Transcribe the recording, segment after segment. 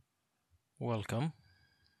Welcome,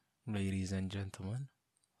 ladies and gentlemen.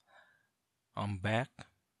 I'm back,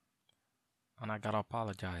 and I gotta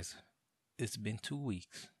apologize. It's been 2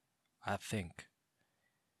 weeks, I think.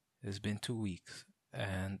 It's been 2 weeks,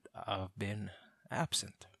 and I've been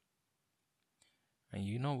absent. And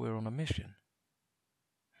we're on a mission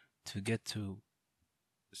to get to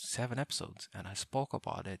 7 episodes, and I spoke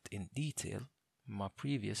about it in detail in my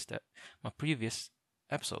previous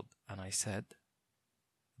episode, and I said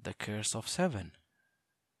the curse of seven.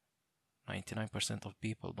 99% of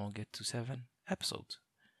people don't get to 7 episodes.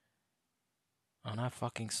 And I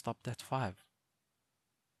fucking stopped at 5.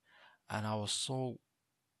 And I was so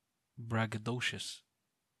braggadocious.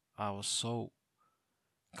 I was so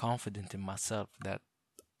confident in myself that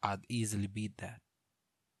I'd easily beat that.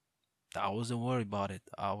 I wasn't worried about it.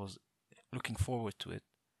 I was looking forward to it.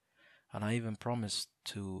 And I even promised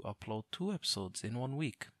to upload 2 episodes in 1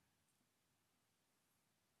 week.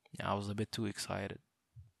 Yeah, I was a bit too excited.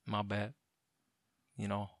 My bad.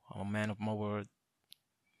 I'm a man of my word.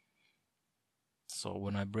 So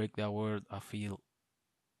when I break that word, I feel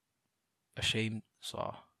ashamed.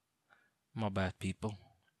 So my bad, people.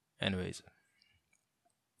 Anyways,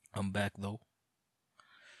 I'm back though.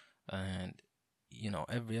 And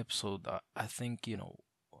every episode, I think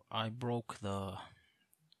I broke the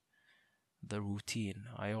routine.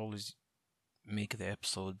 I always make the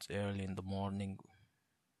episodes early in the morning,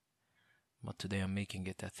 but today I'm making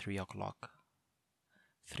it at 3 o'clock,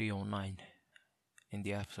 3:09 in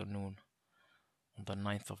the afternoon, on the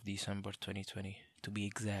 9th of December 2020, to be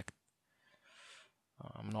exact.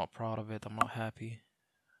 I'm not proud of it. I'm not happy,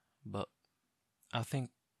 but I think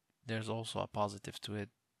there's also a positive to it.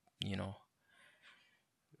 You know,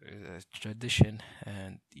 Tradition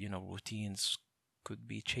and routines could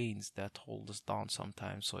be chains that hold us down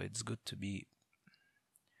sometimes. So it's good to be,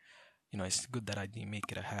 it's good that I didn't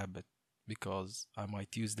make it a habit, because I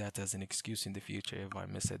might use that as an excuse in the future if I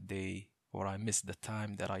miss a day or I miss the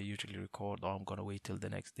time that I usually record, or I'm gonna wait till the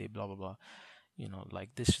next day, blah blah blah.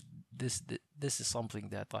 Like this is something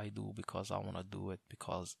that I do because I wanna do it,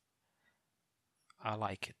 because I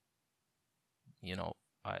like it. You know,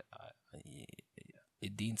 I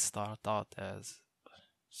it didn't start out as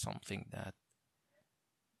something that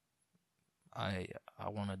I I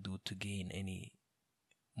wanna do to gain any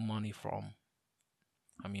money from.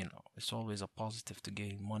 I mean, it's always a positive to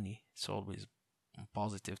gain money. It's always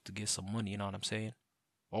positive to get some money, you know what I'm saying?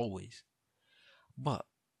 Always. But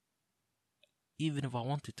even if I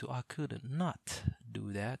wanted to, I couldn't not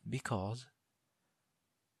do that, because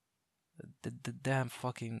the damn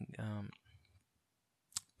fucking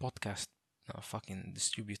podcast fucking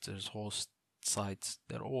distributors, host sites,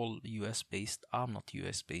 they're all US based. I'm not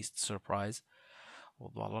US based, surprise.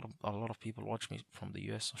 Although a lot of people watch me from the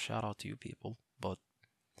US, so shout out to you people. But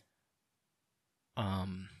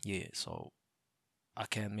yeah, so I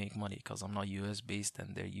can't make money because I'm not US based,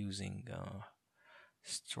 and they're using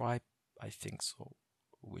Stripe, I think so,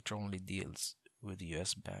 which only deals with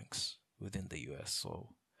US banks within the US.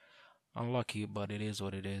 So unlucky, but it is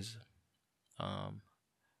what it is. Um,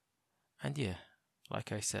 and yeah,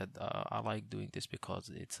 like I said, I like doing this because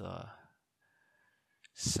it's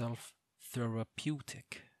self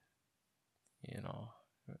therapeutic. You know,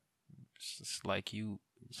 it's like you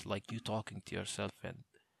talking to yourself and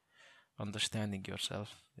understanding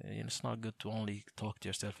yourself. And it's not good to only talk to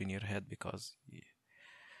yourself in your head, because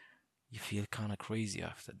you feel kind of crazy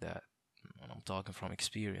after that. And I'm talking from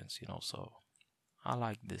experience, so I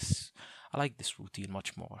like this. I like this routine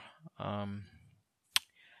much more.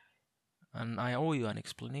 And I owe you an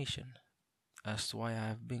explanation as to why I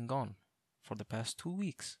have been gone for the past 2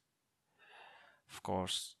 weeks. Of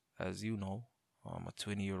course, as you know, I'm a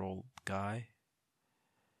 20-year-old guy,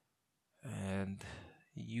 and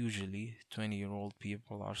usually 20-year-old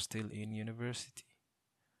people are still in university.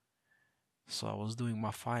 So I was doing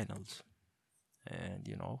my finals, and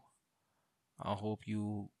I hope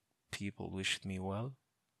you people wished me well.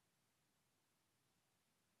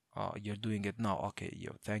 You're doing it now. Okay,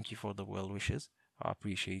 yo, thank you for the well wishes. I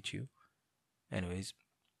appreciate you. Anyways,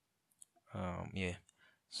 yeah.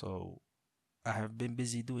 So I have been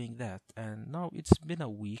busy doing that, and now it's been a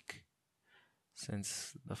week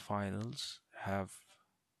since the finals have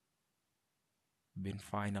been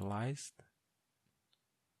finalized,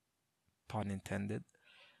 pun intended.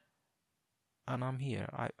 And I'm here.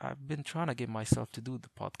 I've been trying to get myself to do the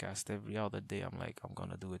podcast every other day. I'm like, I'm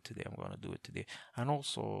gonna do it today. I'm gonna do it today. And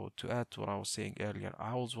also, to add to what I was saying earlier,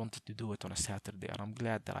 I always wanted to do it on a Saturday, and I'm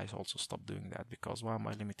glad that I also stopped doing that, because why am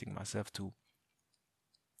I limiting myself to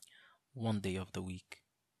one day of the week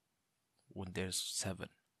when there's seven?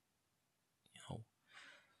 You know,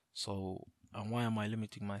 So, and why am I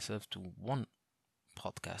limiting myself to one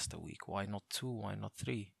podcast a week? Why not two? Why not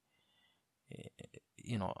three? Eh,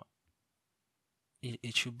 You know,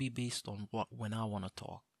 it should be based on what when I want to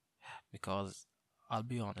talk. Because I'll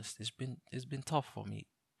be honest, it's been tough for me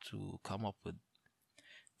to come up with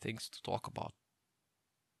things to talk about.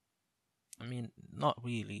 I mean, not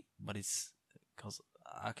really, but it's because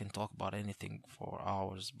I can talk about anything for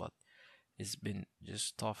hours, but it's been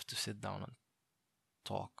just tough to sit down and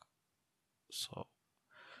talk. So,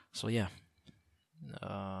 so yeah,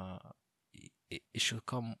 uh, it should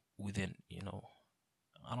come within,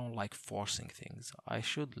 I don't like forcing things. I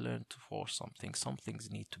should learn to force something. Some things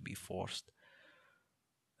need to be forced,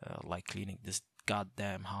 like cleaning this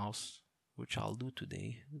goddamn house, which I'll do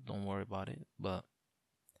today. Don't worry about it. But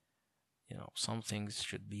some things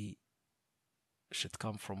should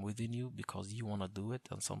come from within you because you want to do it,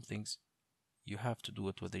 and some things you have to do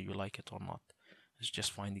it whether you like it or not. It's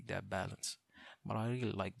just finding that balance. But I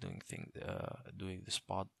really like doing the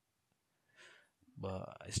spot,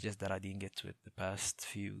 but it's just that I didn't get to it the past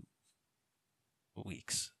few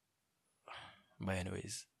weeks. But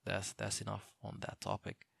anyways, that's enough on that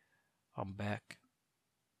topic. I'm back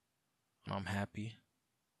and I'm happy.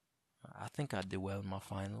 I think I did well in my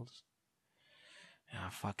finals. And I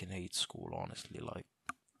fucking hate school, honestly. Like,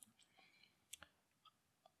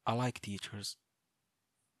 I like teachers.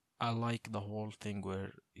 I like the whole thing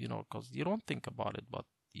where, because you don't think about it, but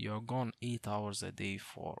you're gone 8 hours a day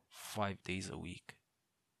for 5 days a week.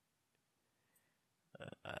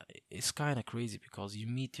 It's kind of crazy because you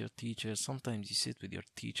meet your teachers. Sometimes you sit with your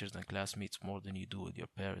teachers and classmates more than you do with your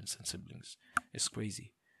parents and siblings. It's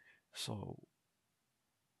crazy. So,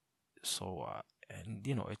 and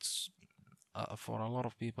it's for a lot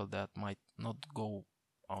of people that might not go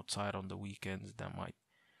outside on the weekends. That might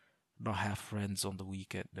not have friends on the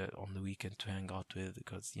weekend to hang out with,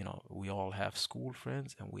 because we all have school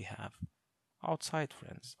friends and we have outside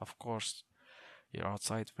friends. Of course, your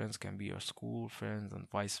outside friends can be your school friends and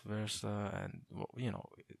vice versa, and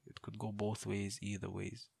it could go both ways, either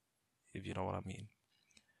ways, if you know what I mean.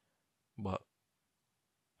 But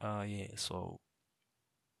yeah, so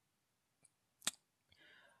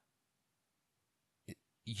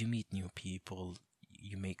you meet new people,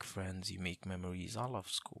 you make friends, you make memories. I love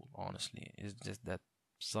school, honestly. It's just that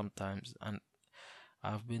sometimes, and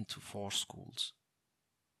I've been to 4 schools.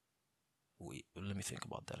 Wait, let me think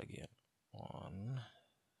about that again. One,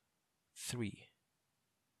 three.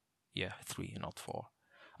 Yeah, three, not four.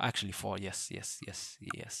 Actually, four. Yes, yes, yes,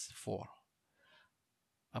 yes, four.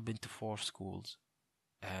 I've been to 4 schools,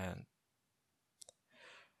 and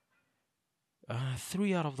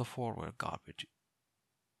 3 out of the 4 were garbage,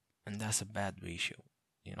 and that's a bad ratio.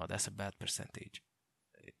 That's a bad percentage.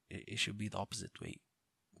 It should be the opposite way.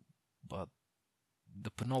 But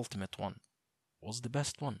the penultimate one was the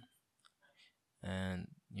best one, and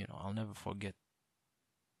I'll never forget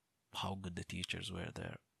how good the teachers were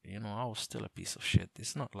there. I was still a piece of shit.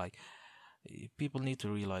 It's not like people need to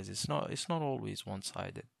realize it's not always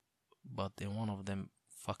one-sided, but in one of them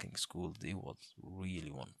fucking schools it was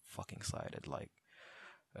really one fucking sided. Like,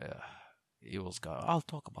 uh, it was God. I'll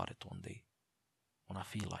talk about it one day when I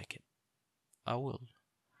feel like it. I will.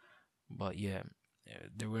 But yeah,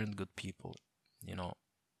 they weren't good people. You know,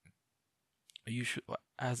 you should,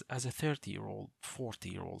 as a 30-year-old,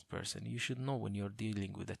 40-year-old person, you should know when you're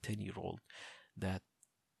dealing with a 10-year-old that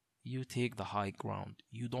you take the high ground.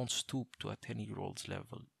 You don't stoop to a 10-year-old's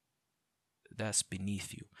level. That's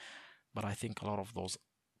beneath you. But I think a lot of those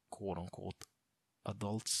quote unquote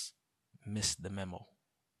adults miss the memo.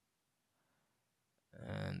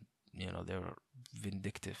 And, they're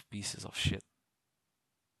vindictive pieces of shit.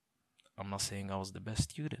 I'm not saying I was the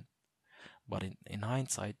best student, but in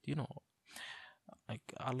hindsight,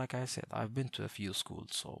 like I said, I've been to a few schools,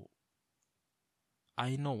 so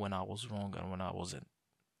I know when I was wrong and when I wasn't.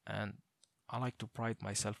 And I like to pride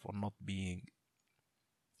myself on not being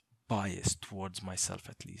biased towards myself.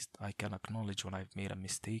 At least I can acknowledge when I've made a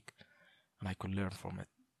mistake and I could learn from it.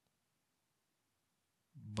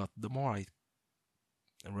 But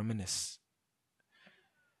reminisce,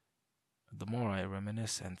 the more I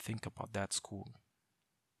reminisce and think about that school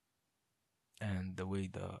and the way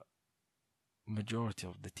the majority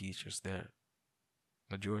of the teachers there,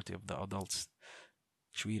 majority of the adults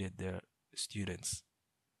treated their students,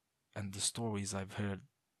 and the stories I've heard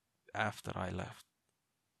after I left,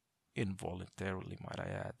 involuntarily, might I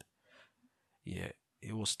add. Yeah,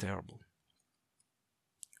 it was terrible.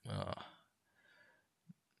 Uh,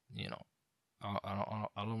 you know,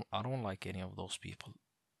 I don't like any of those people.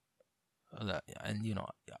 And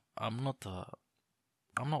I'm not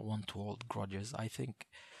one to hold grudges. I think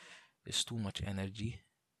It's too much energy.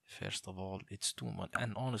 First of all, it's too much.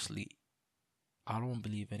 And honestly, I don't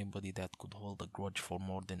believe anybody that could hold a grudge for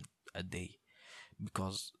more than a day,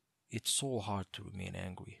 because it's so hard to remain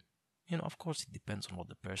angry. Of course, it depends on what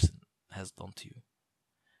the person has done to you.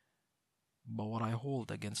 But what I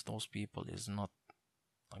hold against those people is not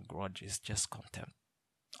a grudge, it's just contempt.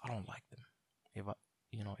 I don't like them.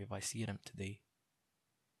 If I see them today,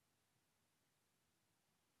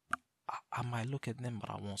 I might look at them, but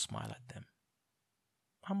I won't smile at them.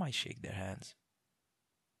 I might shake their hands,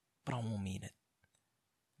 but I won't mean it,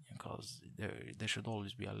 because there should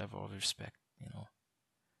always be a level of respect.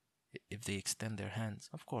 If they extend their hands,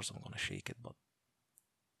 of course I'm gonna shake it, but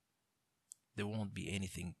there won't be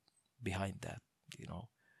anything behind that.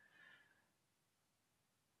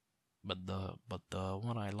 But the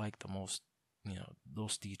one I like the most,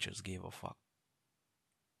 those teachers gave a fuck.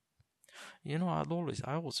 I always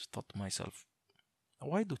thought to myself,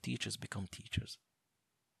 why do teachers become teachers?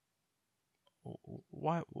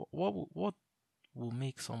 Why? What will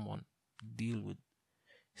make someone deal with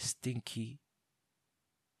stinky,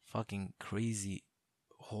 fucking crazy,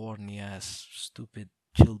 horny ass, stupid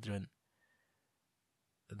children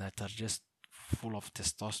that are just full of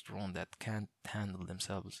testosterone, that can't handle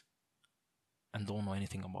themselves and don't know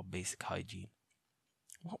anything about basic hygiene?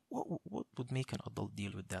 What would make an adult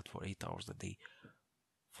deal with that for 8 hours a day,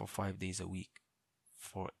 for 5 days a week,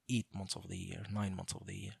 for 8 months of the year, 9 months of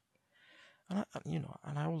the year? And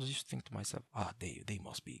I always used to think to myself, they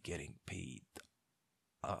must be getting paid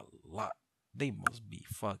a lot. They must be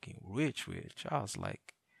fucking rich. I was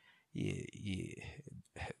like, yeah,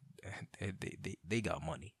 they got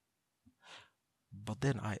money. But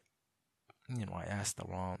then I asked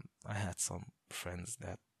around. I had some friends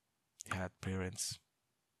that had parents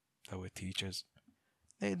that were teachers.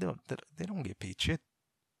 They don't get paid shit.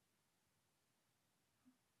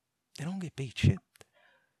 They don't get paid shit.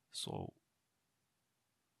 So,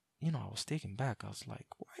 I was taken back. I was like,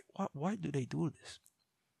 why do they do this?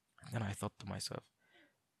 And then I thought to myself,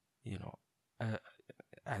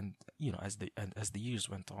 as the years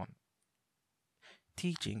went on,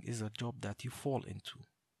 teaching is a job that you fall into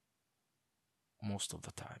most of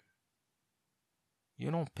the time.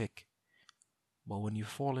 You don't pick, but when you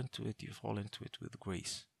fall into it, you fall into it with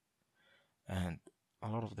grace. And a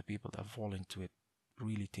lot of the people that fall into it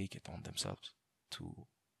really take it on themselves to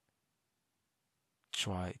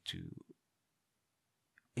try to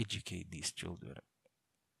educate these children,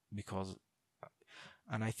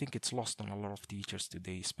 and I think it's lost on a lot of teachers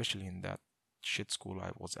today, especially in that shit school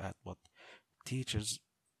I was at. But teachers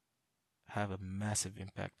have a massive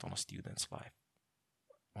impact on a student's life,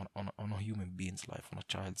 on a human being's life, on a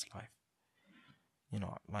child's life.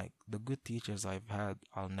 Like the good teachers I've had,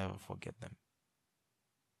 I'll never forget them.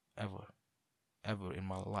 Ever in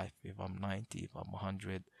my life. If I'm 90, if I'm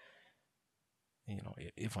 100,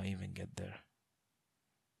 if I even get there,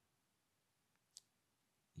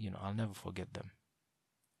 I'll never forget them.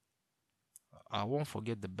 I won't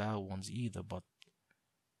forget the bad ones either, but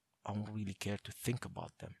I won't really care to think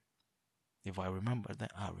about them. If I remember them,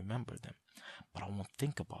 I remember them, but I won't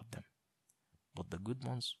think about them. But the good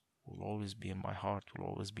ones will always be in my heart, will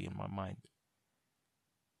always be in my mind.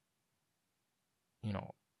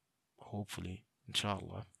 Hopefully,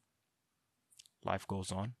 inshallah, life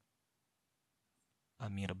goes on. I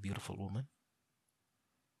meet a beautiful woman.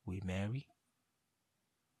 We marry.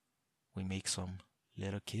 We make some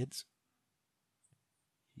little kids.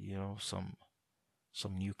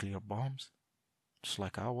 Some nuclear bombs, just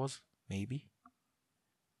like I was, maybe.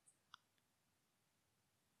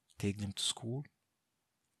 Take them to school.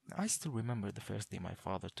 I still remember the first day my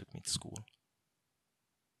father took me to school.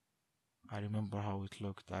 I remember how it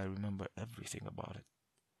looked. I remember everything about it.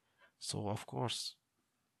 So, of course,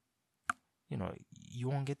 you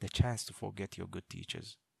won't get the chance to forget your good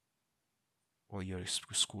teachers or your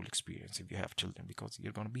school experience if you have children, because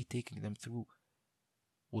you're going to be taking them through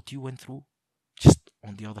what you went through, just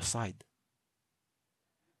on the other side.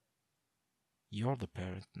 You're the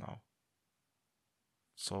parent now.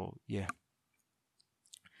 So, yeah.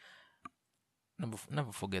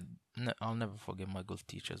 Never forget. I'll never forget my good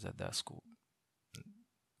teachers at that school.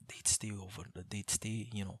 They'd stay over. They'd stay.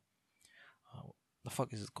 The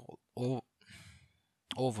fuck is it called?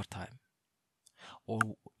 Overtime, or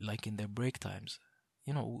like in their break times.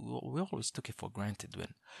 We always took it for granted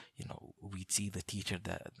when we'd see the teacher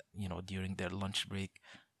that during their lunch break,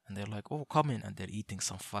 and they're like, "Oh, come in," and they're eating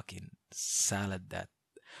some fucking salad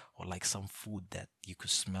or like some food that you could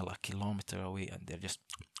smell a kilometer away, and they're just,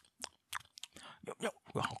 yo,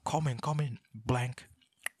 come in, blank.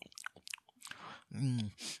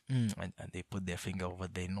 and they put their finger over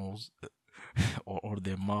their nose or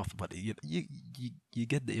their mouth. But you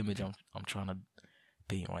get the image I'm trying to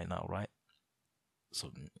paint right now, right?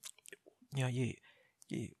 So yeah, yeah,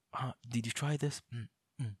 yeah. Did you try this?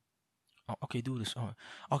 Mm. Oh, okay, do this.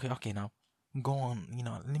 Okay, now go on.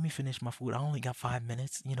 Let me finish my food. I only got 5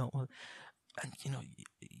 minutes. And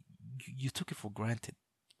you took it for granted,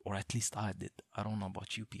 or at least I did. I don't know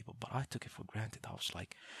about you people, but I took it for granted. I was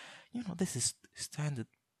like, this is standard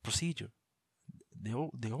procedure. They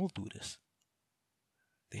all do this.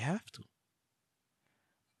 They have to.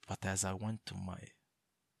 But as I went to my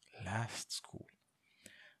last school,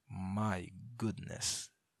 my goodness,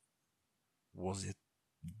 was it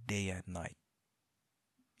day and night.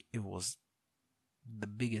 It was the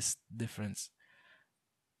biggest difference.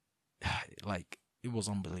 Like, it was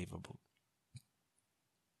unbelievable.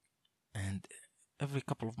 And every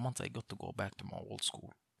couple of months I got to go back to my old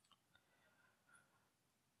school.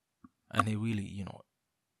 And it really,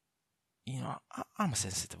 I'm a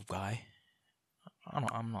sensitive guy.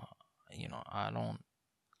 I'm not, I don't,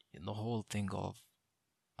 the whole thing of,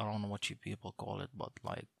 I don't know what you people call it, but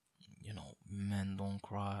like, men don't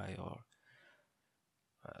cry, or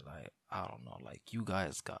like, I don't know, like, you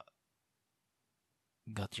guys got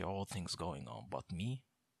your own things going on, but me,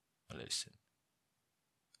 listen,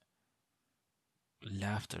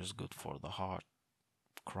 laughter is good for the heart,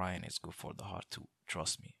 crying is good for the heart too,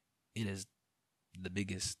 trust me. It is the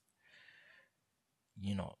biggest,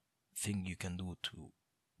 you know, thing you can do to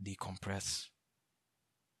decompress,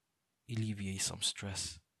 alleviate some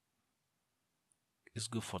stress. It's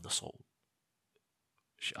good for the soul.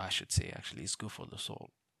 I should say, actually, it's good for the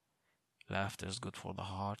soul. Laughter is good for the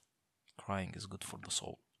heart. Crying is good for the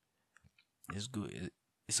soul. It's good.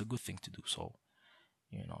 It's a good thing to do. So,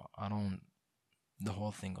 I don't. The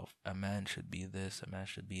whole thing of a man should be this, a man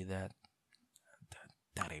should be that.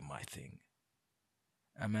 That ain't my thing.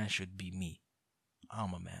 A man should be me.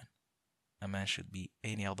 I'm a man. A man should be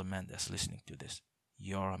any other man that's listening to this.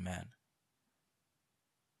 You're a man.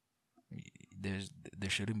 There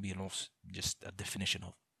shouldn't be just a definition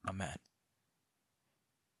of a man.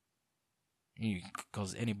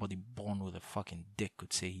 Because anybody born with a fucking dick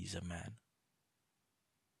could say he's a man.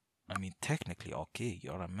 I mean, technically, okay,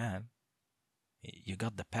 you're a man. You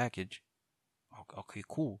got the package. Okay,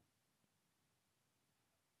 cool.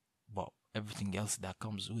 But everything else that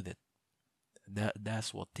comes with it,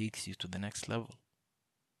 that's what takes you to the next level.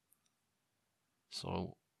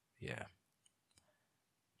 So, yeah.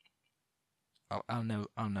 I'll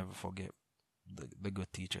never forget the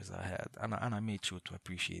good teachers I had, and I made sure to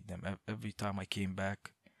appreciate them. Every time I came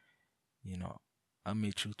back, you know, I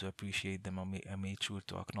made sure to appreciate them. I made sure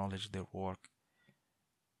to acknowledge their work,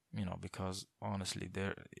 because honestly,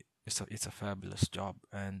 it's a fabulous job,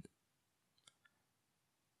 and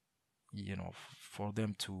for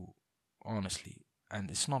them to honestly, and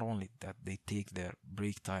it's not only that they take their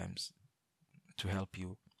break times to help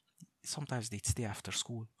you. Sometimes they stay after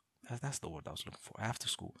school. That's the word I was looking for. After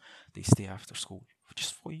school, they stay after school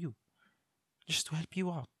just for you, just to help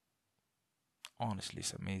you out. Honestly,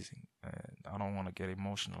 it's amazing. And I don't want to get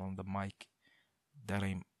emotional on the mic. That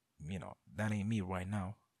ain't me right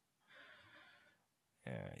now.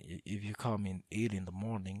 If you call me at 8 in the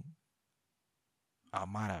morning, I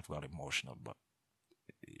might have got emotional, but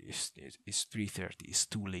it's 3:30. It's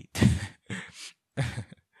too late.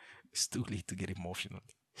 It's too late to get emotional.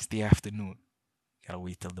 It's the afternoon. Gotta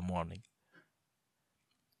wait till the morning.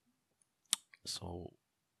 So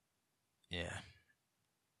yeah,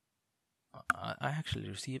 I actually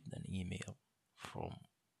received an email from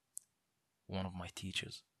one of my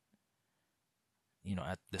teachers.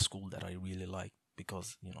 At the school that I really liked,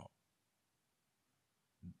 because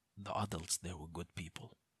the adults there were good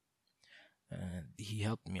people, and he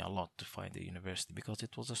helped me a lot to find a university, because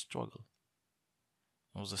it was a struggle.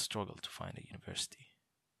 It was a struggle to find a university.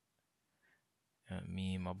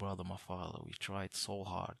 Me, my brother, my father, we tried so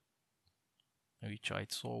hard. We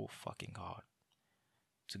tried so fucking hard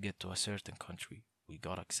to get to a certain country. We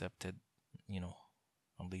got accepted,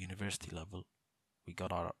 on the university level. We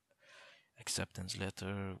got our acceptance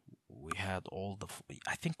letter. We had all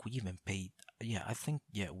I think we even paid. Yeah, I think,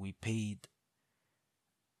 yeah, we paid.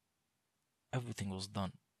 Everything was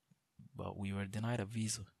done, but we were denied a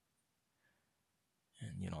visa.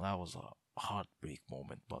 And, that was a heartbreak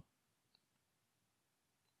moment. But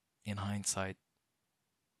in hindsight,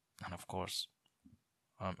 and of course,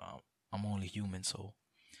 I'm only human, so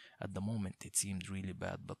at the moment it seemed really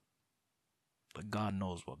bad, but God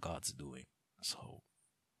knows what God's doing. So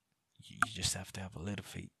you just have to have a little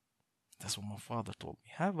faith. That's what my father told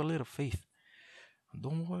me. Have a little faith.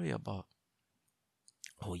 Don't worry about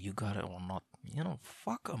Oh, you got it or not.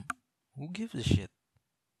 Fuck them. Who gives a shit?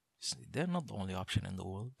 They're not the only option in the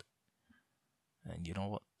world. And you know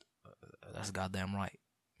what? That's goddamn right.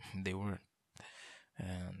 They weren't.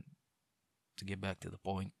 And to get back to the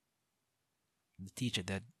point, the teacher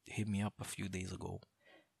that hit me up a few days ago,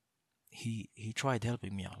 he tried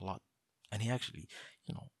helping me a lot. And he actually,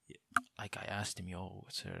 you know, like I asked him, yo,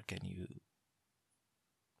 sir, can you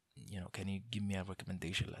give me a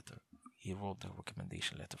recommendation letter? He wrote a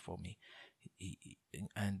recommendation letter for me.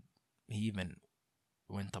 And he even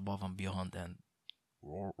went above and beyond and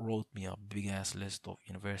wrote me a big ass list of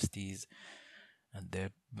universities and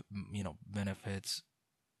their benefits,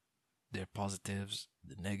 their positives,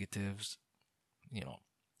 the negatives, you know.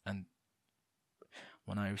 And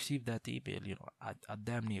when I received that email, I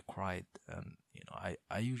damn near cried. And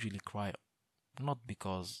I usually cry not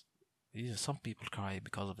because some people cry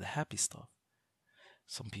because of the happy stuff.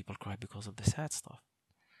 Some people cry because of the sad stuff.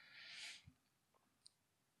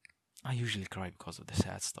 I usually cry because of the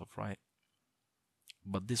sad stuff, right?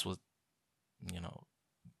 But this was, you know,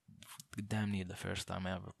 damn near the first time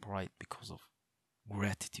I ever cried because of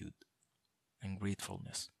gratitude and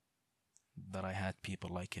gratefulness that I had people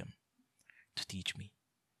like him to teach me.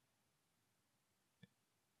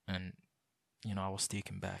 And, I was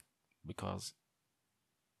taken back because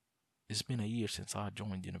it's been a year since I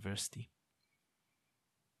joined university.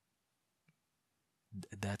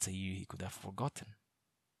 That's a year he could have forgotten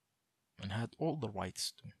and had all the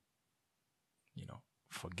rights to,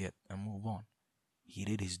 forget and move on. He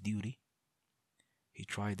did his duty. He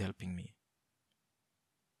tried helping me.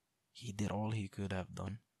 He did all he could have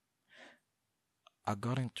done. I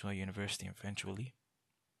got into a university eventually,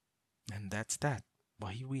 and that's that.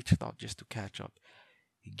 But he reached out just to catch up.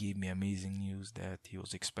 He gave me amazing news that he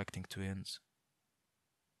was expecting twins,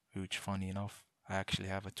 which, funny enough, I actually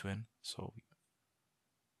have a twin. So,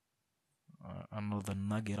 another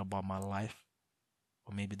nugget about my life,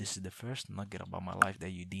 or maybe this is the first nugget about my life that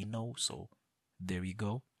you didn't know. So, there you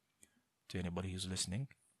go. To anybody who's listening,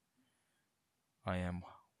 I am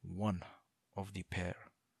one of the pair.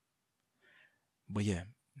 But yeah,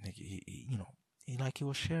 like he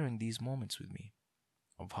was sharing these moments with me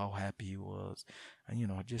of how happy he was,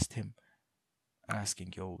 and just him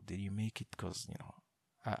asking, "Yo, did you make it?" Because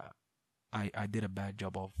I did a bad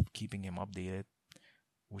job of keeping him updated,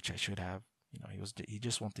 which I should have. He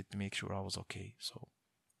just wanted to make sure I was okay. So,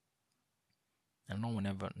 and no one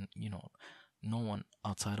ever, no one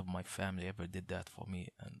outside of my family ever did that for me,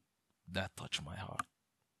 and that touched my heart.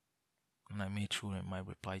 And I made sure in my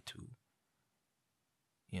reply to,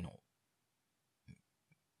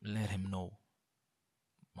 let him know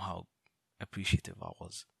how appreciative I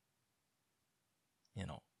was. You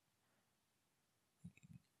know,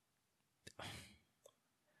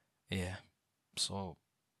 yeah. So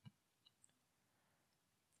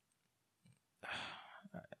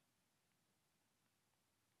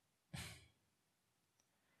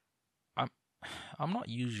I'm I'm not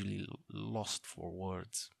usually lost for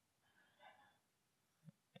words.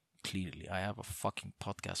 Clearly, I have a fucking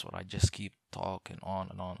podcast where I just keep talking on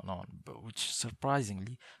and on and on, but which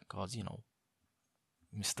surprisingly, cause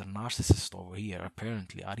Mr. Narcissist over here.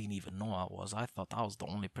 Apparently, I didn't even know I was. I thought I was the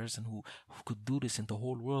only person who could do this in the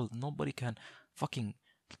whole world. Nobody can fucking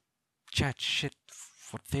chat shit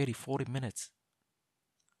for 30, 40 minutes.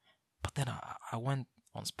 But then I went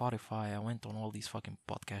on Spotify, I went on all these fucking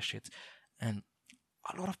podcast shits, and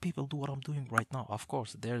a lot of people do what I'm doing right now. Of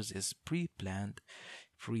course, theirs is pre planned,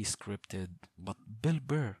 pre scripted, but Bill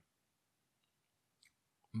Burr,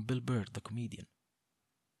 the comedian,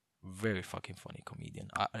 very fucking funny comedian.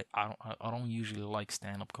 I don't usually like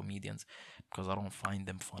stand up comedians because I don't find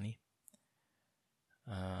them funny.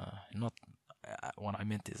 Not what I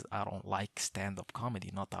meant is I don't like stand up comedy.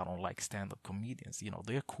 Not I don't like stand up comedians.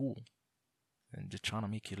 They're cool and just trying to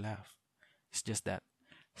make you laugh. It's just that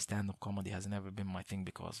stand up comedy has never been my thing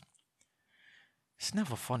because it's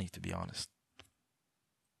never funny, to be honest.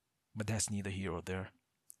 But that's neither here or there.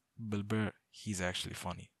 Bill Burr, he's actually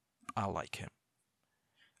funny. I like him.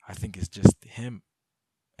 I think it's just him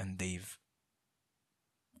and Dave,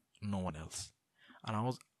 no one else. And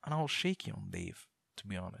I was shaky on Dave, to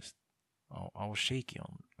be honest. I was shaky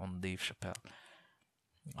on Dave Chappelle.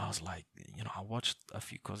 I was like, I watched a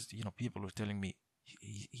few because people were telling me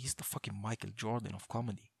he's the fucking Michael Jordan of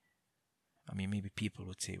comedy. I mean, maybe people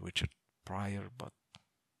would say Richard Pryor, but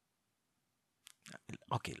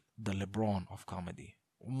okay, the LeBron of comedy,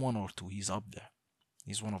 one or two, he's up there.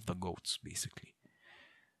 He's one of the goats, basically.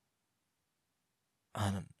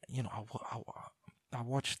 And I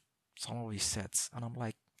watched some of his sets, and I'm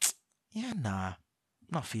like, yeah, nah, I'm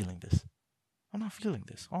not feeling this. I'm not feeling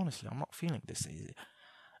this. Honestly, I'm not feeling this.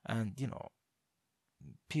 And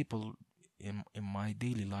people in my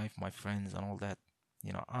daily life, my friends and all that,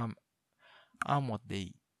 I'm what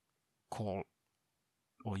they call,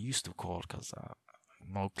 or used to call, because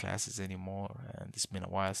no classes anymore, and it's been a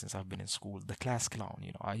while since I've been in school. The class clown.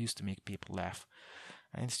 I used to make people laugh,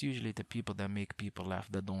 and it's usually the people that make people laugh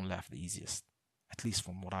that don't laugh the easiest, at least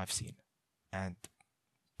from what I've seen. And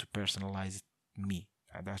to personalize it, me,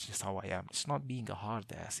 and that's just how I am. It's not being a hard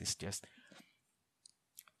ass. It's just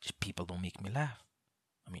people don't make me laugh.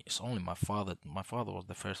 I mean, it's only my father. My father was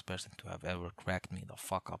the first person to have ever cracked me the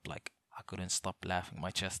fuck up. Like, I couldn't stop laughing.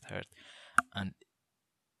 My chest hurt. And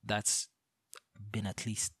that's been at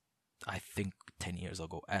least, I think, 10 years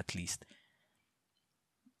ago, at least.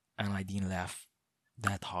 And I didn't laugh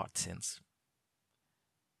that hard since.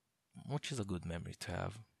 Which is a good memory to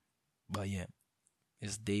have. But yeah,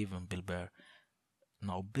 it's Dave and Bill Bear.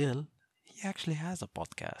 Now, Bill, he actually has a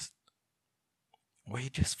podcast where he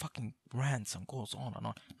just fucking rants and goes on and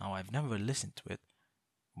on. Now, I've never listened to it,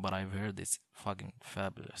 but I've heard it's fucking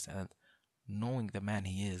fabulous. And knowing the man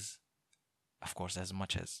he is, of course, as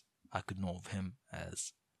much as I could know of him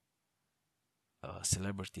as a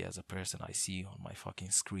celebrity, as a person I see on my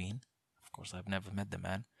fucking screen, of course, I've never met the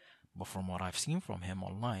man, but from what I've seen from him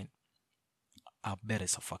online, I bet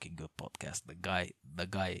it's a fucking good podcast. The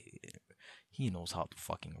guy, he knows how to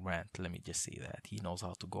fucking rant. Let me just say that. He knows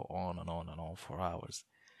how to go on and on and on for hours.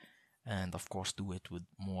 And of course, do it with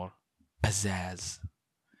more pizzazz.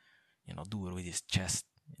 Do it with his chest.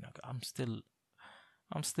 I'm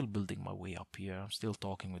still building my way up here. I'm still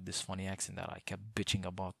talking with this funny accent that I kept bitching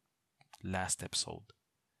about last episode.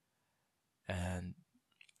 And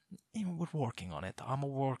we're working on it. I'm a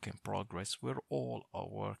work in progress. We're all a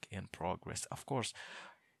work in progress. Of course,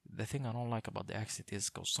 the thing I don't like about the accent is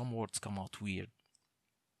because some words come out weird.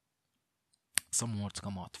 Some words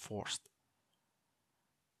come out forced.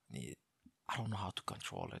 I don't know how to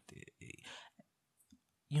control it.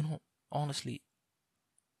 Honestly,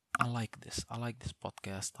 I like this. I like this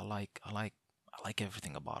podcast. I like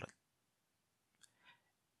everything about it.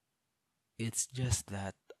 It's just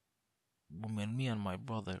that when me and my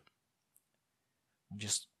brother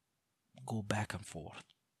just go back and forth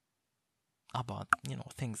about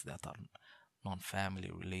things that are non-family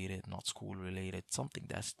related, not school related, something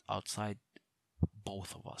that's outside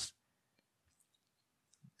both of us,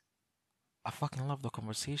 I fucking love the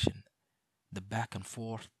conversation, the back and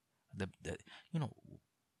forth, the you know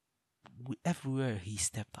everywhere he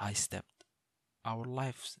stepped, I stepped. Our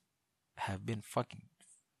lives have been fucking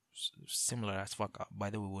similar as fuck. By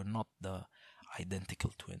the way, we're not the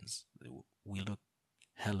identical twins. We look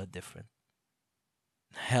hella different,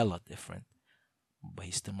 but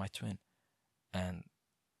he's still my twin. And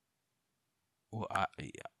well,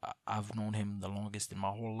 I've known him the longest in my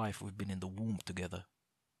whole life. We've been in the womb together,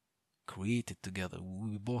 created together.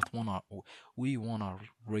 We won our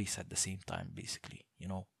race at the same time, basically.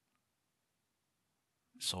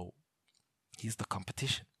 So he's the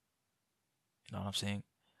competition. You know what I'm saying?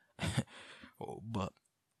 But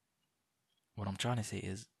what I'm trying to say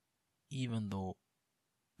is, even though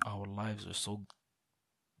our lives are so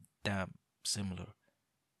damn similar,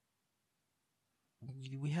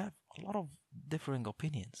 we have a lot of differing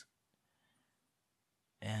opinions,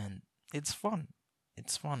 and it's fun.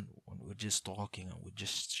 It's fun when we're just talking and we're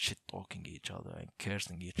just shit talking each other and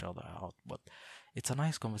cursing each other out. But it's a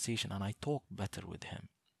nice conversation, and I talk better with him.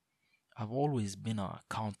 I've always been a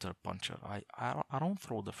counter puncher. I don't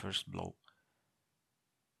throw the first blow,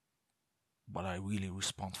 but I really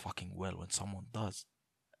respond fucking well when someone does.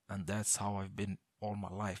 And that's how I've been all my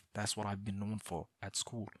life. That's what I've been known for at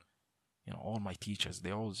school. All my teachers,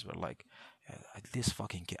 they always were like, this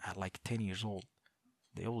fucking kid, at like 10 years old,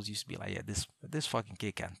 they always used to be like, yeah, this fucking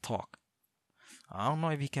kid can talk. I don't know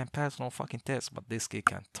if he can pass no fucking test, but this kid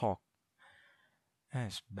can talk. And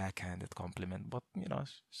it's backhanded compliment, but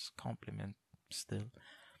it's compliment still.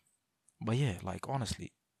 But yeah, like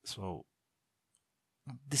honestly, so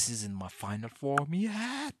this isn't my final form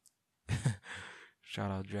yet. Shout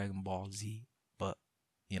out Dragon Ball Z, but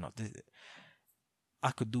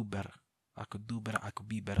I could do better. I could do better. I could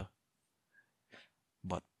be better.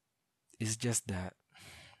 But it's just that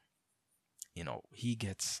he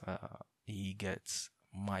gets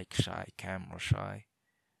mic shy, camera shy.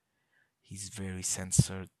 He's very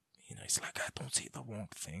censored. It's like, I don't say the wrong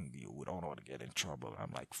thing. We don't want to get in trouble.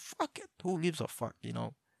 I'm like, fuck it. Who gives a fuck?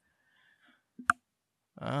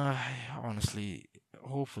 Honestly,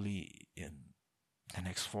 hopefully in the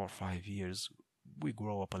next 4 or 5 years, we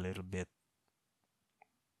grow up a little bit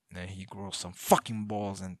he grows some fucking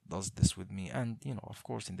balls and does this with me. And of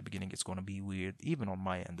course, in the beginning, it's gonna be weird, even on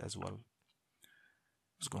my end as well.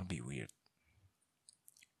 It's gonna be weird.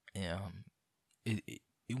 Um, it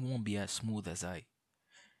won't be as smooth as I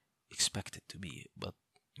expect it to be, but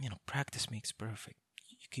practice makes perfect.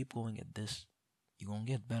 You keep going at this, you're gonna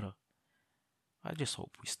get better. I just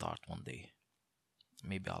hope we start one day.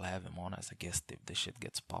 Maybe I'll have him on as a guest if this shit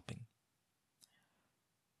gets popping.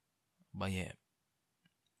 But yeah,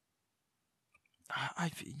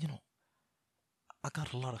 I've I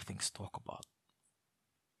got a lot of things to talk about,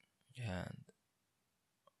 and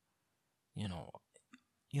you know,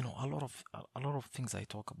 a lot of things I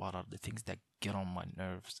talk about are the things that get on my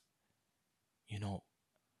nerves. You know,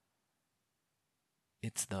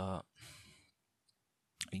 it's the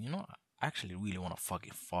I actually really want to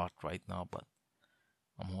fucking fart right now, but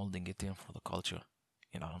I'm holding it in for the culture.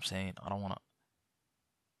 You know what I'm saying? I don't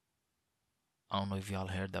know if y'all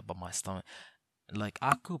heard that, but my stomach. Like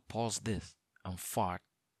I could pause this and fart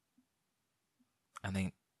and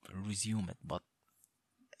then resume it, but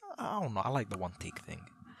I don't know. I like the one take thing.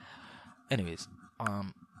 Anyways,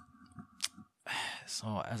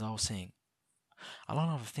 so as I was saying, a lot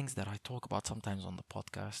of the things that I talk about sometimes on the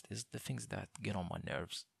podcast is the things that get on my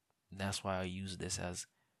nerves. That's why I use this as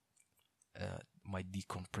my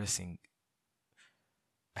decompressing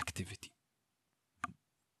activity.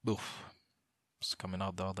 Oof, it's coming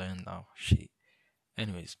out the other end now. Shit.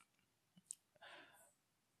 Anyways,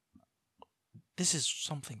 this is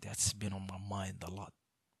something that's been on my mind a lot.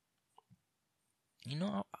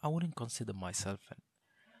 I wouldn't consider myself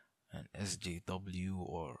an SJW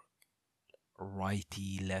or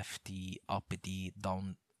righty, lefty, uppity,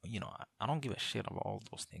 down. I don't give a shit about all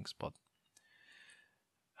those things, but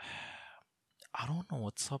I don't know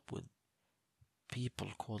what's up with people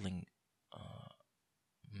calling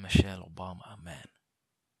Michelle Obama a man.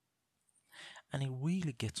 And it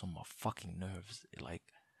really gets on my fucking nerves. Like,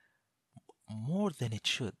 more than it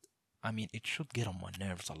should. I mean, it should get on my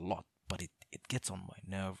nerves a lot, but it gets on my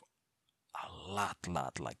nerve a lot,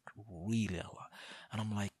 like really a lot. And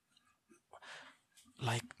I'm like,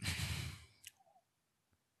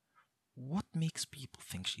 what makes people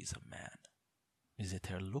think she's a man? Is it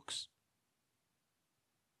her looks?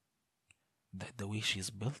 The way she's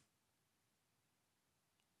built?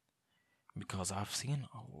 Because I've seen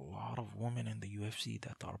a lot of women in the UFC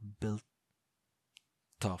that are built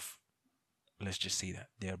tough. Let's just say that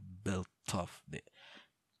they're built tough.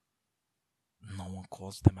 No one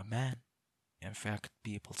calls them a man. In fact,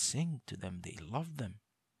 people sing to them, they love them.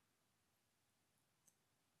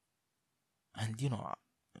 And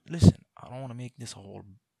listen, I don't want to make this a whole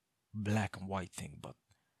black and white thing, but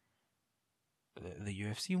the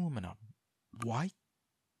UFC women are white,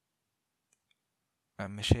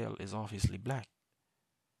 and Michelle is obviously black.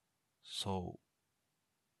 So,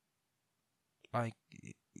 like,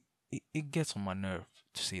 it gets on my nerve,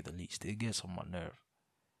 to say the least. It gets on my nerve.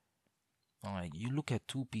 Like, you look at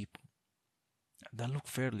two people that look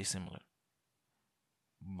fairly similar,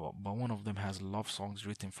 but one of them has love songs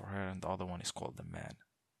written for her, and the other one is called The Man.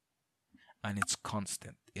 And it's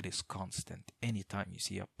constant. It is constant. Anytime you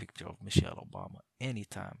see a picture of Michelle Obama,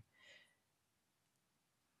 anytime.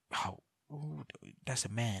 How? Oh, that's a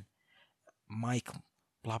man. Mike,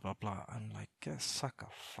 blah blah blah. I'm like, suck a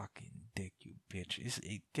fucking dick, you bitch.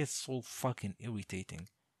 It gets so fucking irritating.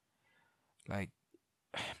 Like,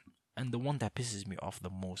 and the one that pisses me off the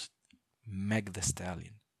most, Meg the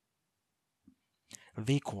Stallion.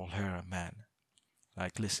 They call her a man.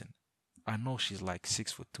 Like, listen, I know she's like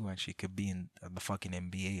 6'2" and she could be in the fucking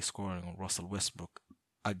NBA scoring on Russell Westbrook.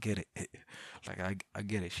 I get it. Like I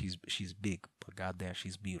get it. She's big, but goddamn,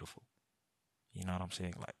 she's beautiful. You know what I'm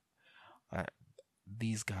saying? Like,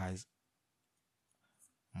 these guys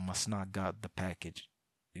must not got the package.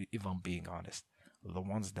 If I'm being honest, the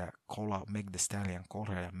ones that call out Meg the Stallion, call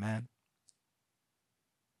her a man,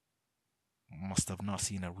 must have not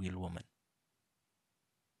seen a real woman.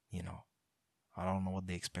 I don't know what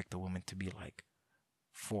they expect a woman to be like.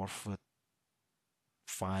 4'5",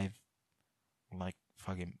 like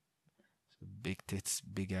fucking big tits,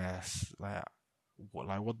 big ass. Like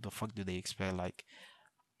what the fuck do they expect? Like,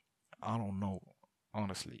 I don't know,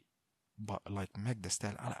 honestly. But like Meg the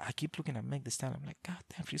Stallion, I keep looking at Meg the Stallion. I'm like, God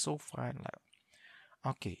damn, she's so fine. Like,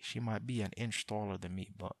 okay, she might be an inch taller than me,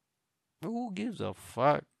 but who gives a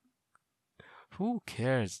fuck? Who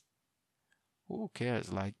cares? Who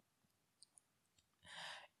cares? Like,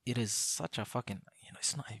 it is such a fucking,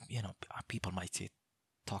 it's not, people might say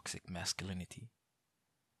toxic masculinity.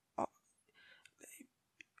 Uh,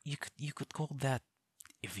 you could call that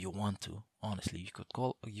if you want to. Honestly, you could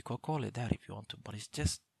call it that if you want to, but it's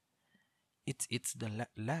just It's the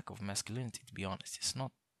lack of masculinity, to be honest. It's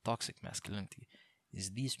not toxic masculinity.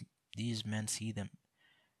 Is these men see them,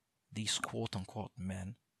 these quote unquote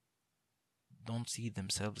men don't see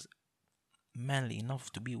themselves manly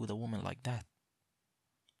enough to be with a woman like that.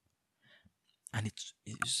 And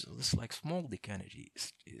it's like small dick energy.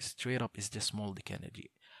 Straight up, it's just small dick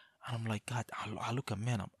energy. And I'm like, God, I look at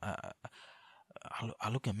men, I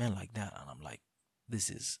look at men like that, and I'm like, this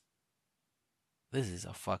is this is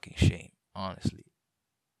a fucking shame. Honestly,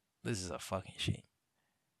 this is a fucking shame.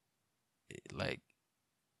 Like,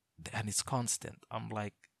 and it's constant. I'm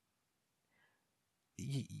like,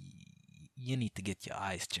 you, you need to get your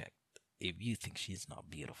eyes checked if you think she's not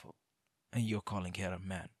beautiful, and you're calling her a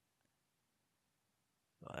man.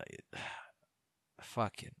 Like,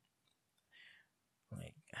 fucking,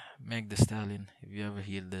 like, Meg the Stallion. If you ever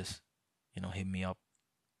hear this, hit me up.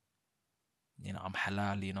 I'm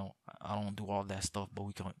halal. I don't do all that stuff, but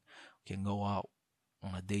we can go out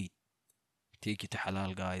on a date. Take you to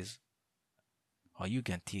halal guys, or you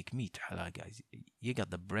can take me to halal guys. You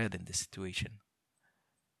got the bread in this situation.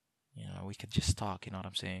 We could just talk. You know what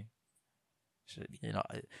I'm saying? So,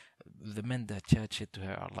 the men that chat shit to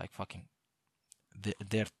her are like fucking.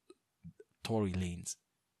 They're Tory lanes.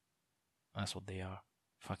 That's what they are.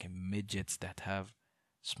 Fucking midgets that have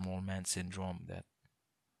small man syndrome that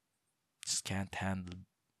just can't handle.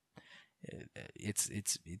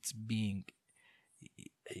 It's being.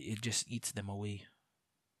 It just eats them away.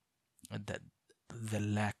 That the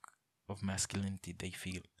lack of masculinity they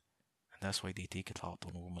feel, and that's why they take it out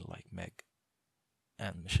on women like Meg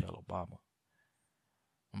and Michelle Obama.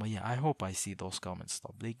 But yeah, I hope I see those comments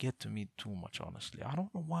stop. They get to me too much, honestly. I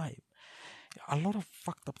don't know why. A lot of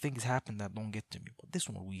fucked up things happen that don't get to me, but this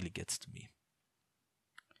one really gets to me.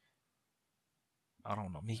 I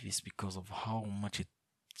don't know. Maybe it's because of how much it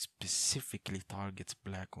specifically targets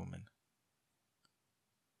black women.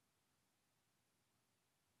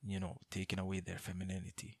 Taking away their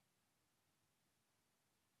femininity.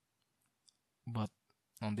 But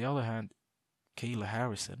on the other hand, Kayla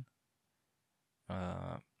Harrison,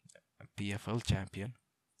 a PFL champion,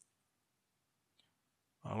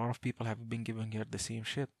 a lot of people have been giving her the same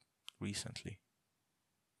shit recently.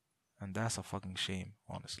 And that's a fucking shame,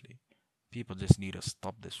 honestly. People just need to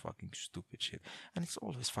stop this fucking stupid shit. And it's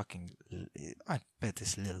always fucking. I bet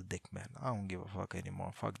it's little dick, man. I don't give a fuck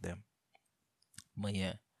anymore. Fuck them. But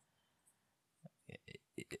yeah.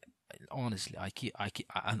 Honestly,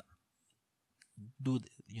 and do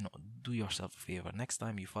yourself a favor. Next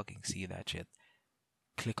time you fucking see that shit,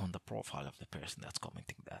 click on the profile of the person that's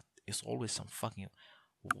commenting that. It's always some fucking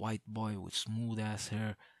white boy with smooth ass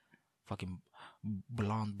hair, fucking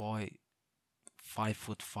blonde boy,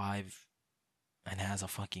 5'5", and has a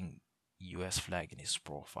fucking US flag in his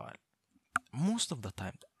profile. Most of the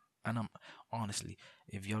time, and I'm honestly,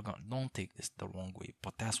 if you're gonna, don't take this the wrong way,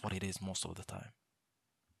 but that's what it is most of the time.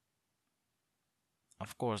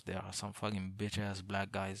 Of course, there are some fucking bitch ass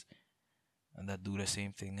black guys and that do the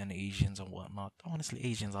same thing, and Asians and whatnot. Honestly,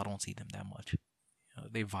 Asians, I don't see them that much.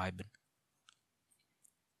 They vibing.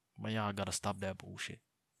 But yeah, I gotta stop that bullshit.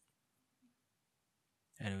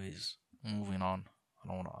 Anyways, moving on.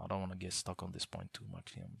 I don't wanna get stuck on this point too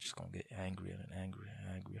much. I'm just gonna get angrier and angrier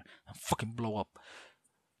and angrier and fucking blow up.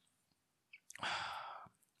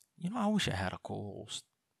 I wish I had a co-host.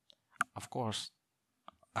 Of course,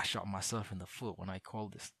 I shot myself in the foot when I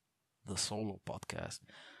called this the solo podcast.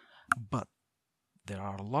 But there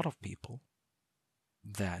are a lot of people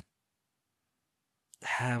that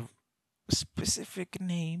have a specific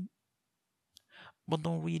name but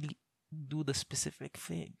don't really do the specific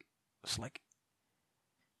thing. It's like,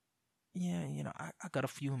 yeah, I got a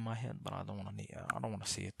few in my head, but I don't want to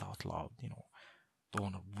say it out loud. Don't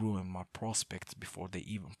want to ruin my prospects before they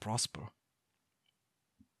even prosper.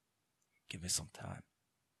 Give me some time.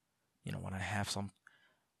 When I have some,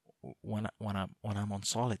 when I'm on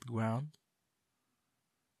solid ground,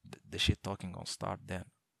 the shit talking gonna start then.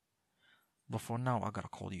 But for now, I gotta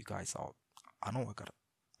call you guys out. I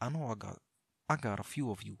got a few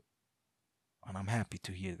of you, and I'm happy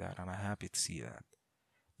to hear that, and I'm happy to see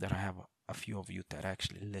that I have a few of you that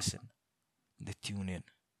actually listen, that tune in,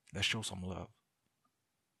 that show some love.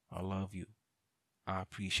 I love you. I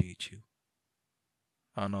appreciate you.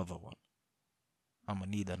 Another one. I'm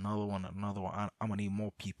gonna need another one, another one. I'm gonna need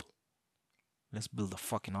more people. Let's build a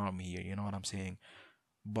fucking army here, you know what I'm saying?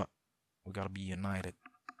 But we gotta be united.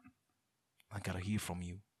 I gotta hear from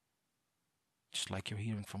you. Just like you're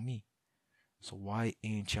hearing from me. So why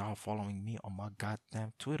ain't y'all following me on my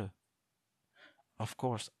goddamn Twitter? Of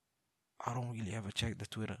course, I don't really ever check the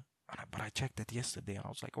Twitter. But I checked it yesterday and I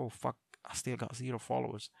was like, oh fuck, I still got 0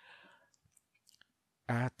 followers.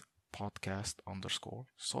 at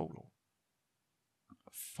podcast_solo.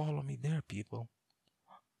 Follow me there, people.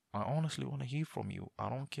 I honestly want to hear from you. I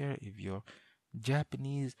don't care if you're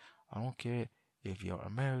Japanese. I don't care if you're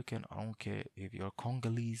American. I don't care if you're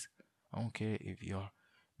Congolese. I don't care if you're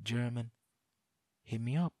German. Hit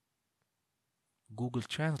me up. Google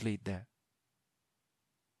Translate that.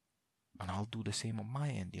 And I'll do the same on my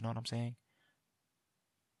end. You know what I'm saying?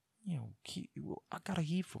 I gotta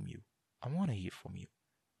hear from you. I want to hear from you.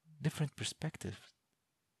 Different perspectives,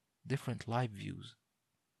 different life views,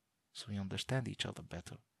 so we understand each other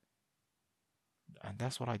better. And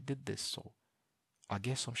that's what I did this. So I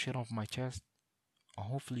get some shit off my chest. And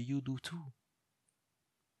hopefully you do too.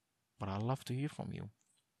 But I love to hear from you.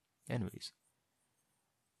 Anyways,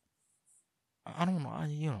 I don't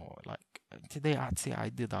know. Like today I'd say I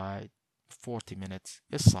did 40 minutes.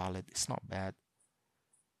 It's solid. It's not bad.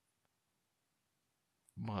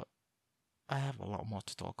 But I have a lot more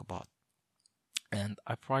to talk about. And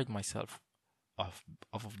I pride myself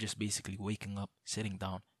of just basically waking up, sitting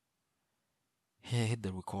down, hit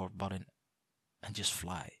the record button, and just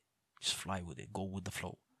fly. Just fly with it. Go with the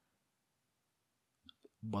flow.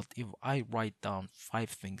 But if I write down 5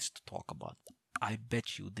 things to talk about, I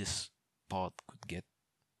bet you this pod could get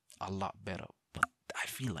a lot better. But I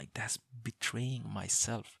feel like that's betraying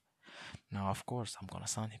myself. Now, of course, I'm gonna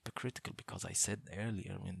sound hypocritical because I said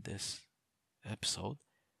earlier in this episode,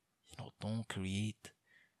 don't create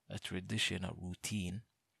a tradition, a routine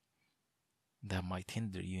that might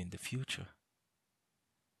hinder you in the future.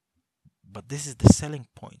 But this is the selling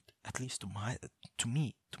point, at least to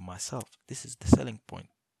me, to myself. This is the selling point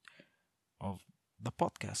of the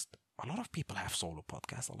podcast. A lot of people have solo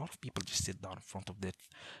podcasts. A lot of people just sit down in front of their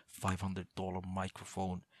 $500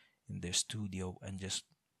 microphone in their studio and just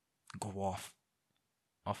go off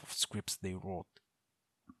of scripts they wrote.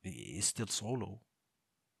 It's still solo.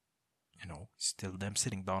 Still them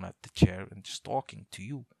sitting down at the chair and just talking to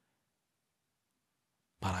you.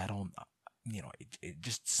 But I don't, it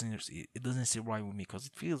just seems, it doesn't sit right with me because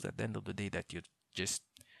it feels at the end of the day that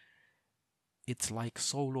it's like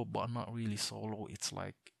solo, but not really solo. It's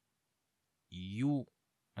like you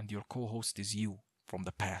and your co-host is you from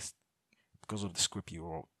the past because of the script you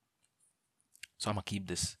wrote. So I'm gonna keep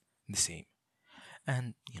this the same.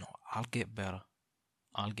 And, I'll get better.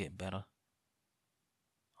 I'll get better.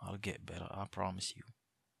 I'll get better. I promise you.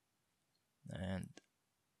 And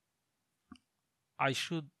I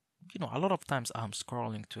should, a lot of times I'm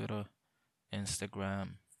scrolling Twitter, Instagram,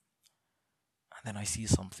 and then I see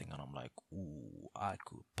something and I'm like, ooh, I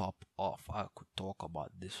could pop off. I could talk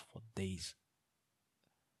about this for days.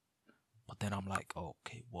 But then I'm like,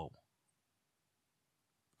 okay, whoa.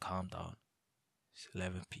 Calm down. It's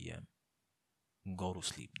 11 p.m. Go to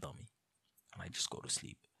sleep, dummy. And I just go to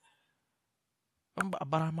sleep.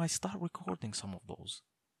 But I might start recording some of those.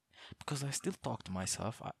 Because I still talk to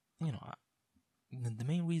myself. The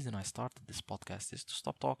main reason I started this podcast is to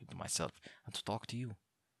stop talking to myself and to talk to you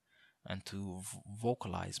and to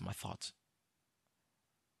vocalize my thoughts.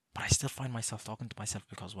 But I still find myself talking to myself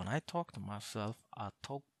because when I talk to myself, I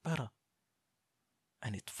talk better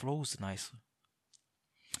and it flows nicer.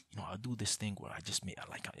 I do this thing where I just make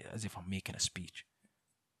like as if I'm making a speech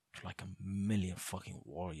to like a million fucking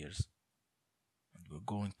warriors, and we're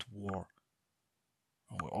going to war,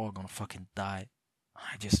 and we're all gonna fucking die.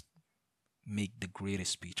 I just make the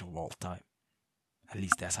greatest speech of all time. At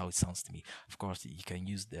least that's how it sounds to me. Of course, you can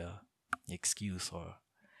use the excuse or,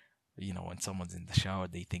 when someone's in the shower,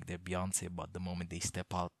 they think they're Beyonce, but the moment they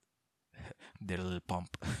step out, they're a little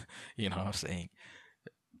pump. You know what I'm saying?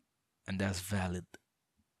 And that's valid,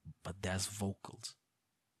 but that's vocals.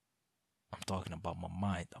 I'm talking about my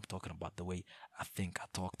mind. I'm talking about the way I think I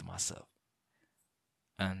talk to myself.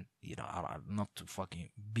 And, not to fucking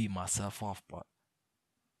beat myself off, but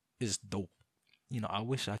it's dope. I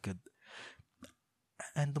wish I could.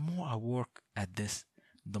 And the more I work at this,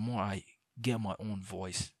 the more I get my own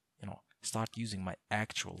voice, start using my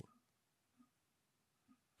actual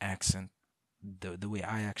accent, the way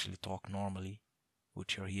I actually talk normally,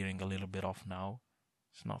 which you're hearing a little bit of now.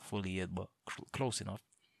 It's not fully yet, but close enough.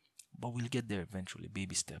 But we'll get there eventually,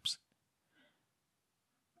 baby steps.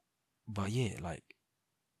 But yeah, like,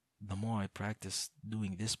 the more I practice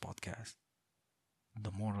doing this podcast,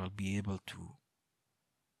 the more I'll be able to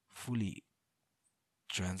fully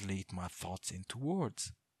translate my thoughts into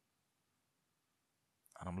words.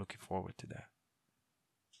 And I'm looking forward to that.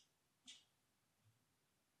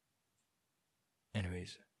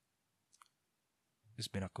 Anyways, it's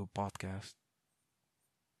been a good podcast.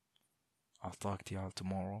 I'll talk to y'all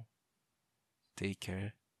tomorrow. Take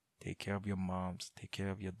care. Take care of your moms. Take care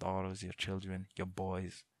of your daughters, your children, your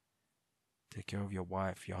boys. Take care of your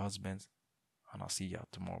wife, your husbands. And I'll see y'all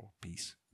tomorrow. Peace.